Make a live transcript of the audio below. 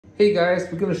Hey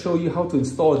guys, we're going to show you how to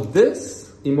install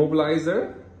this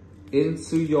immobilizer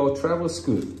into your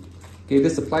Travelscoot. Okay,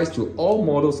 this applies to all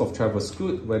models of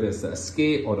Travelscoot, whether it's the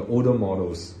Escape or the older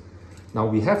models. Now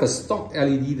we have a stock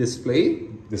LED display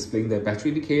displaying the battery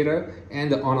indicator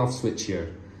and the on-off switch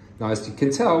here. Now as you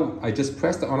can tell, I just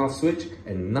pressed the on-off switch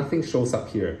and nothing shows up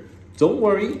here. Don't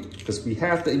worry, because we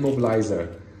have the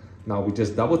immobilizer. Now we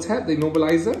just double tap the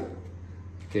immobilizer.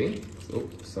 Okay, so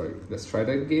sorry, let's try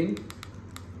that again.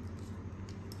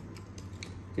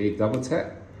 Okay, double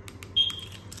tap.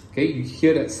 Okay, you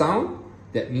hear that sound?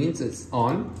 That means it's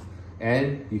on,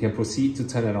 and you can proceed to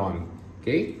turn it on.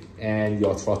 Okay, and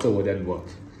your throttle will then work.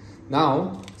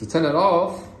 Now, to turn it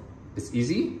off, it's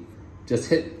easy. Just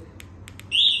hit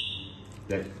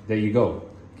that. There you go.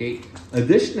 Okay.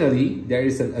 Additionally, there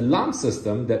is an alarm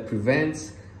system that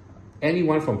prevents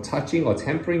anyone from touching or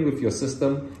tampering with your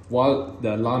system while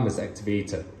the alarm is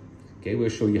activated. Okay, we'll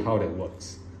show you how that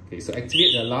works. Okay, so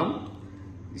activate the alarm.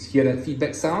 You hear that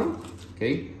feedback sound?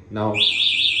 Okay, now when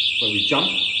we jump,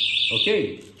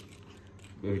 okay,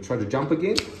 when we try to jump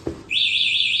again,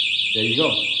 there you go.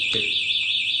 Okay,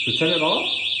 to turn it off,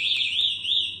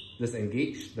 just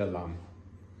engage the alarm.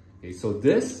 Okay, so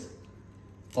this,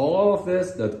 all of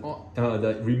this,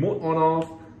 the remote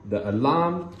on-off, the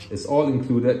alarm is all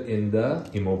included in the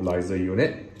immobilizer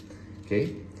unit.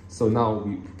 Okay, so now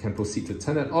we can proceed to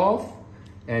turn it off,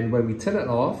 and when we turn it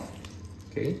off,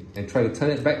 okay, and try to turn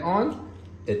it back on,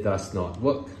 it does not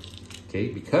work. Okay,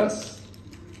 because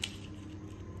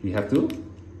we have to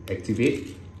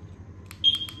activate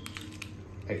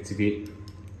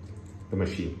the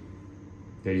machine.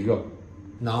 There you go.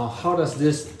 Now, how does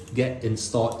this get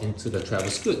installed into the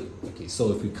Travelscoot? Okay,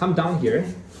 so if we come down here,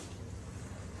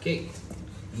 okay,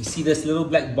 you see this little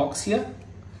black box here?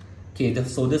 Okay,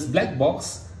 so this black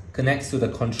box connects to the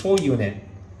control unit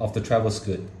of the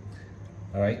Travelscoot.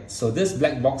 Alright, so this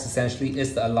black box essentially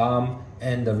is the alarm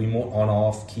and the remote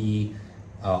on-off key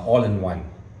all in one.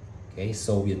 Okay,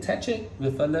 so we attach it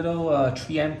with a little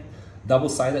 3M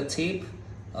double-sided tape,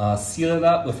 seal it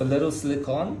up with a little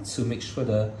silicone to make sure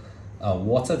the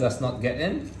water does not get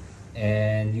in,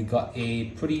 and you got a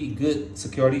pretty good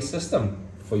security system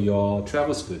for your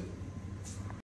Travelscoot.